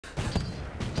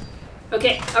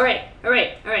Okay, alright.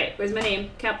 Where's my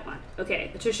name? Capricorn.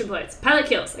 Okay, attrition points. Pilot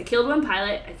kills. I killed 1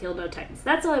 pilot. I killed no Titans.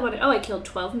 That's all I wanted. Oh, I killed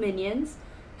 12 minions.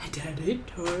 I died 8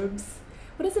 times.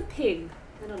 What is a ping?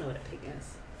 I don't know what a ping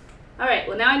is. Alright,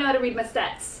 well now I know how to read my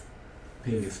stats.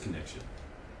 Ping is connection.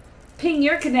 Ping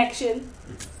your connection.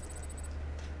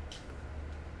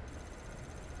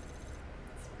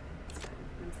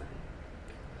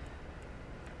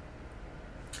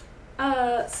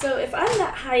 So if I'm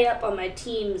that high up on my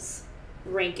team's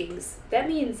rankings, that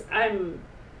means I'm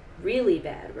really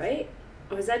bad, right?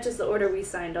 Or is that just the order we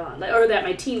signed on? Like, or that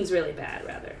my team's really bad,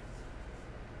 rather.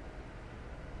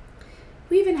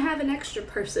 We even have an extra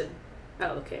person. Oh,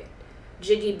 okay.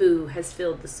 Jiggy Boo has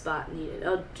filled the spot needed.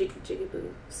 Oh, Jiggy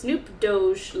Boo. Snoop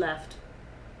Doge left,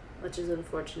 which is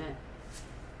unfortunate.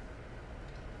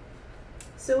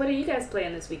 So what are you guys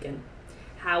playing this weekend?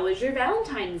 How was your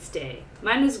Valentine's Day?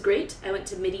 Mine was great. I went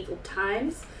to medieval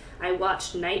times. I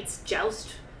watched knights joust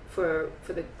for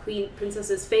the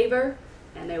princess's favor,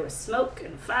 and there was smoke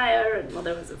and fire, and well,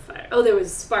 there was a fire. Oh, there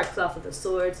was sparks off of the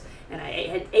swords, and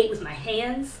I ate with my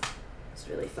hands. It was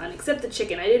really fun, except the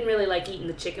chicken. I didn't really like eating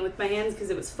the chicken with my hands because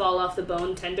it was fall off the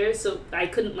bone tender, so I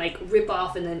couldn't like rip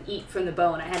off and then eat from the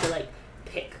bone. I had to like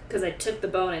pick because I took the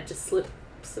bone and it just slipped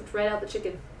right out the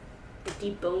chicken. I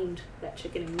deboned that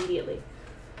chicken immediately.